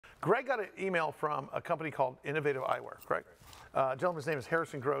Greg got an email from a company called Innovative Eyewear, correct? Gentleman's name is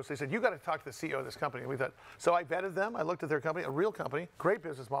Harrison Gross. They said, you got to talk to the CEO of this company. And we thought, so I vetted them. I looked at their company, a real company, great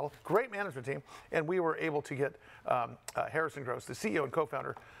business model, great management team, and we were able to get Harrison Gross, the CEO and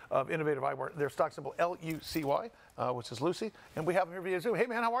co-founder of Innovative Eyewear, their stock symbol LUCY, which is Lucy, and we have him here via Zoom. Hey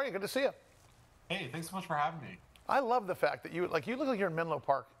man, how are you? Good to see you. Hey, thanks so much for having me. I love the fact that you look like you're in Menlo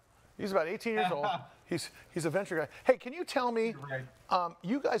Park. He's about 18 years old. He's a venture guy. Hey, can you tell me,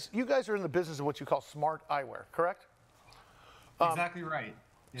 you guys are in the business of what you call smart eyewear, correct? Exactly right.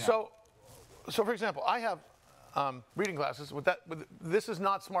 Yeah. So for example, I have reading glasses. This is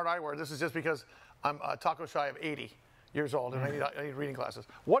not smart eyewear. This is just because I'm taco shy of 80 years old and I need reading glasses.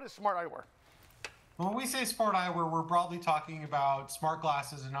 What is smart eyewear? When we say smart eyewear, we're broadly talking about smart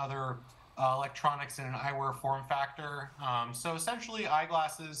glasses and other electronics in an eyewear form factor. So essentially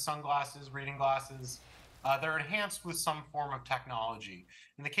eyeglasses, sunglasses, reading glasses, they're enhanced with some form of technology.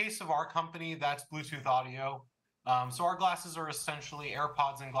 In the case of our company, that's Bluetooth audio. So our glasses are essentially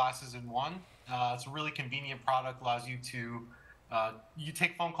AirPods and glasses in one. It's a really convenient product, allows you to, you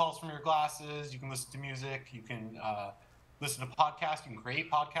take phone calls from your glasses, you can listen to music, you can listen to podcasts, you can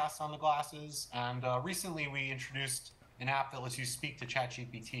create podcasts on the glasses. And recently we introduced an app that lets you speak to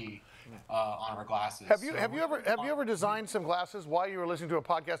ChatGPT on our glasses. Have you ever designed some glasses while you were listening to a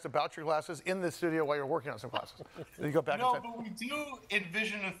podcast about your glasses in the studio while you're working on some glasses? You go back No, but we do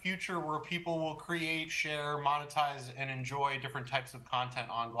envision a future where people will create, share, monetize, and enjoy different types of content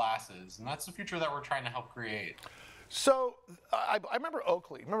on glasses, and that's the future that we're trying to help create. So I remember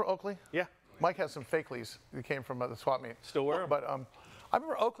Oakley. Remember Oakley? Yeah. Mike has some Fakeleys that came from the swap meet. Still wear them. But I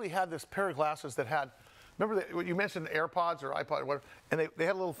remember Oakley had this pair of glasses that had. Remember that you mentioned AirPods or iPod or whatever, and they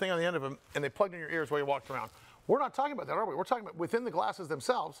had a little thing on the end of them, and they plugged in your ears while you walked around. We're not talking about that, are we? We're talking about within the glasses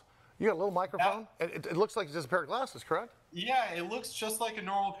themselves. You got a little microphone, and it looks like it's just a pair of glasses, correct? Yeah, it looks just like a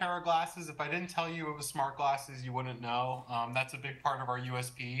normal pair of glasses. If I didn't tell you it was smart glasses, you wouldn't know. That's a big part of our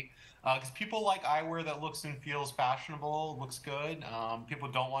USP. Because people like eyewear that looks and feels fashionable, looks good. People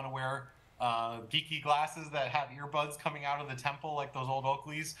don't want to wear geeky glasses that have earbuds coming out of the temple like those old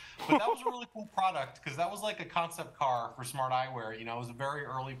Oakleys. But that was a really cool product because that was like a concept car for smart eyewear. You know, it was a very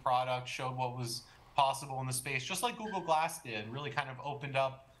early product, showed what was possible in the space, just like Google Glass did, really kind of opened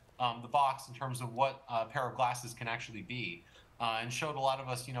up the box in terms of what a pair of glasses can actually be, and showed a lot of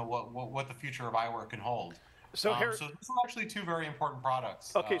us, you know, what the future of eyewear can hold. So these are actually two very important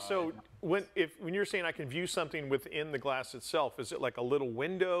products. Okay, so when you're saying I can view something within the glass itself, is it like a little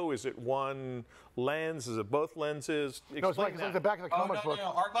window? Is it one lens? Is it both lenses? No, it's like the back of the comic book.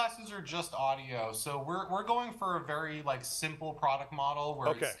 No. Our glasses are just audio. So we're going for a very simple product model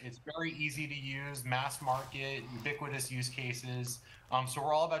where it's very easy to use, mass market, ubiquitous use cases. So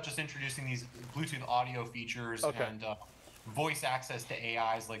we're all about just introducing these Bluetooth audio features and voice access to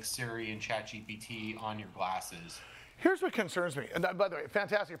AIs like Siri and ChatGPT on your glasses. Here's what concerns me. And by the way,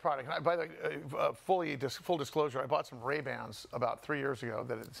 fantastic product. And by the way, full disclosure, I bought some Ray-Bans about 3 years ago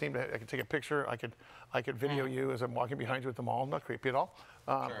that it seemed I could take a picture, I could video you as I'm walking behind you at the mall. Not creepy at all.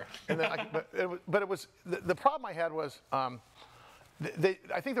 Sure. And then but it was the problem I had was I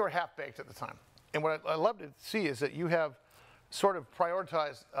think they were half baked at the time. And what I love to see is that you have sort of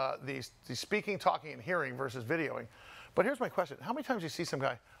prioritized the speaking, talking, and hearing versus videoing. But here's my question: how many times do you see some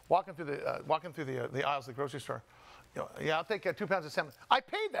guy walking through the aisles of the grocery store? You know, yeah, I'll take 2 pounds of salmon. I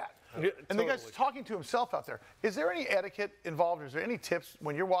paid that. Yeah, and the guy's talking to himself out there. Is there any etiquette involved? Is there any tips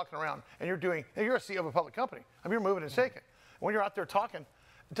when you're walking around and you're a CEO of a public company? I mean, you're moving and shaking. When you're out there talking,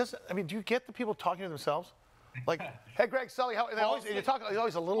 do you get the people talking to themselves? Like, hey, Greg, Sully, how? You're talking. He's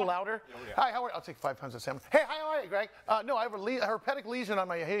always a little louder. Hi, how are you? I'll take 5 pounds of salmon. Hey, how are you, Greg? No, I have a herpetic lesion on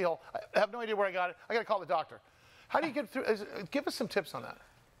my heel. I have no idea where I got it. I got to call the doctor. How do you get through? Give us some tips on that.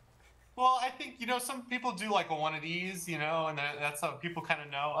 Well, I think, some people do like a one of these, and that's how people kind of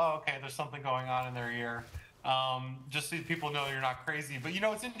know, oh, okay, there's something going on in their ear. Just so people know you're not crazy. But,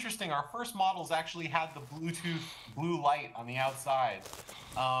 it's interesting. Our first models actually had the Bluetooth blue light on the outside.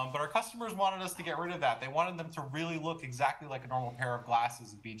 But our customers wanted us to get rid of that. They wanted them to really look exactly like a normal pair of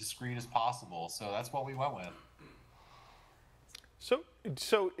glasses and be discreet as possible. So that's what we went with.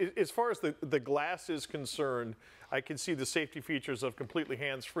 So as far as the glass is concerned, I can see the safety features of completely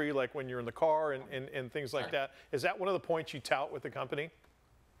hands-free, like when you're in the car and things like that. Is that one of the points you tout with the company?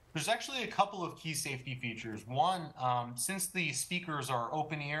 There's actually a couple of key safety features. One, since the speakers are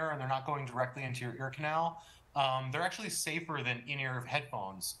open ear and they're not going directly into your ear canal, they're actually safer than in-ear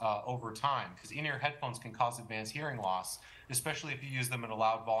headphones over time, because in-ear headphones can cause advanced hearing loss, especially if you use them at a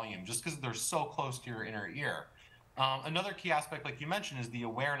loud volume, just because they're so close to your inner ear. Another key aspect, like you mentioned, is the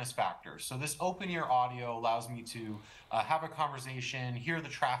awareness factor. So this open ear audio allows me to have a conversation, hear the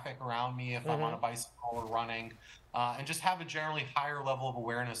traffic around me if I'm on a bicycle or running, and just have a generally higher level of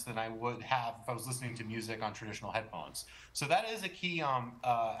awareness than I would have if I was listening to music on traditional headphones. So that is a key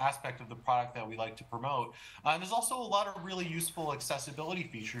aspect of the product that we like to promote. And there's also a lot of really useful accessibility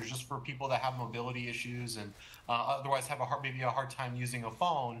features just for people that have mobility issues and otherwise have maybe a hard time using a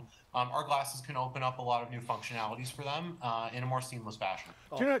phone. Our glasses can open up a lot of new functionalities for them in a more seamless fashion.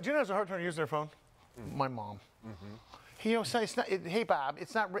 Do you know who has a hard time using their phone? My mom. He, it's not, hey Bob,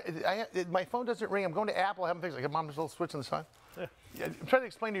 it's not. My phone doesn't ring. I'm going to Apple. I haven't fixed it. Like, Mom, there's a little switch on the side. Yeah, try to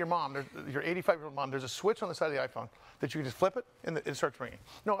explain to your mom, your 85-year-old mom. There's a switch on the side of the iPhone that you can just flip it and it starts ringing.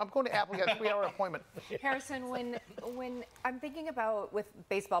 No, I'm going to Apple. We got a 3-hour appointment. Harrison, when I'm thinking about with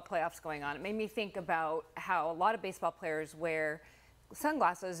baseball playoffs going on, it made me think about how a lot of baseball players wear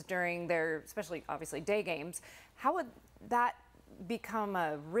sunglasses during their, especially obviously day games. How would that become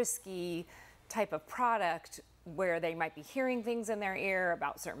a risky type of product where they might be hearing things in their ear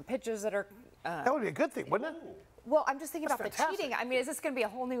about certain pitches that are... that would be a good thing, wouldn't it? Well, I'm just thinking That's about fantastic. the cheating. I mean, is this going to be a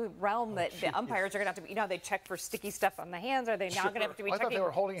whole new realm that the umpires are going to have to, you know, they check for sticky stuff on the hands? Are they now going to have to be I checking thought they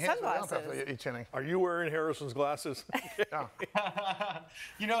were holding hands with the sunglasses? umpire each inning. Are you wearing Harrison's glasses? Yeah.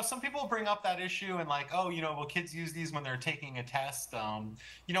 You know, some people bring up that issue and like, oh, you know, will kids use these when they're taking a test?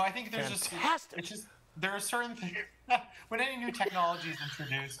 You know, I think there's Fantastic. it's just there are certain things when any new technology is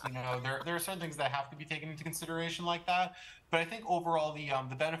introduced, you know, there are certain things that have to be taken into consideration like that. But I think overall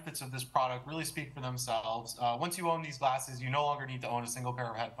the benefits of this product really speak for themselves. Once you own these glasses, you no longer need to own a single pair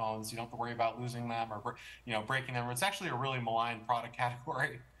of headphones. You don't have to worry about losing them or breaking them. It's actually a really maligned product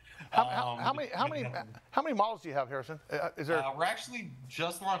category. How many models do you have, Harrison? Is there? We're actually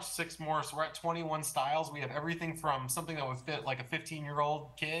just launched 6 more, so we're at 21 styles. We have everything from something that would fit like a 15-year-old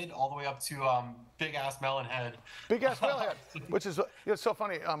kid all the way up to big ass melon head. Big ass whalehead, which is it's so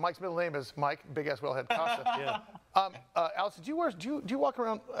funny. Mike's middle name is Mike Big Ass Whalehead Costa. Yeah. Allison, do you walk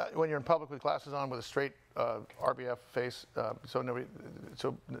around when you're in public with glasses on with a straight RBF face,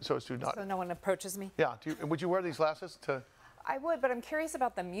 so as to not? So no one approaches me? Yeah. Would you wear these glasses to? I would, but I'm curious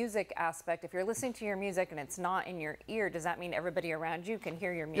about the music aspect. If you're listening to your music and it's not in your ear, does that mean everybody around you can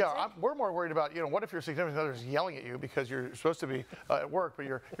hear your music? Yeah, we're more worried about, what if your significant other is yelling at you because you're supposed to be at work, but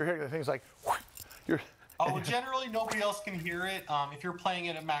you're hearing the things like, Oh, generally nobody else can hear it. If you're playing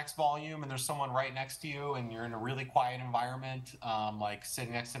it at max volume and there's someone right next to you and you're in a really quiet environment, like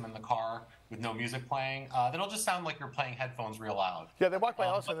sitting next to them in the car with no music playing, then it'll just sound like you're playing headphones real loud. Yeah, they walk by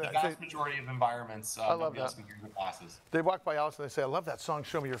Allison. But the vast majority of environments, nobody else can hear the glasses. They walk by Allison and they say, I love that song,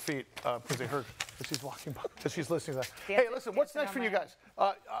 Show Me Your Feet, because they heard that she's walking by, that she's listening to that. Hey, listen, what's next for you guys?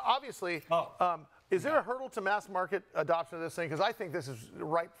 Obviously, is there a hurdle to mass market adoption of this thing? Because I think this is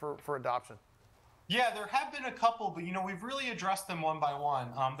ripe for adoption. Yeah, there have been a couple, but we've really addressed them one by one.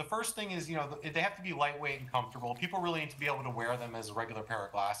 The first thing is, they have to be lightweight and comfortable. People really need to be able to wear them as a regular pair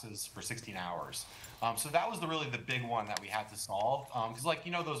of glasses for 16 hours. So that was really the big one that we had to solve. Because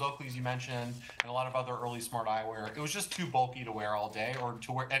those Oakleys you mentioned and a lot of other early smart eyewear, it was just too bulky to wear all day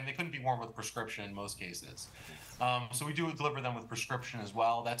and they couldn't be worn with prescription in most cases. So we do deliver them with prescription as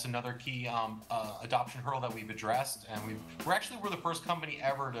well. That's another key adoption hurdle that we've addressed. And we're the first company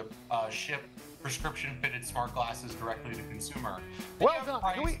ever to ship prescription-fitted smart glasses directly to consumer. Well done.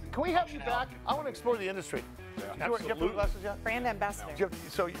 Can we have you back? I want to explore the industry. Yeah, you have blue glasses yet? Brand ambassador.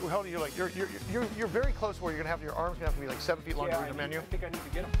 So how old are you? Like you're very close where you're gonna have your arms gonna have to be like 7 feet long to read the menu. I think I need to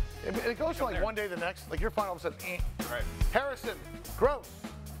get them. It goes from like one day to the next. Like you're fine all of a sudden. Right. Harrison Gross.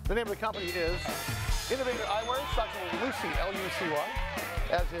 The name of the company is Innovative Eyewear. Stock symbol Lucy, L-U-C-Y,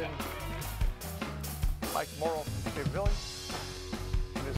 as in like moral capability.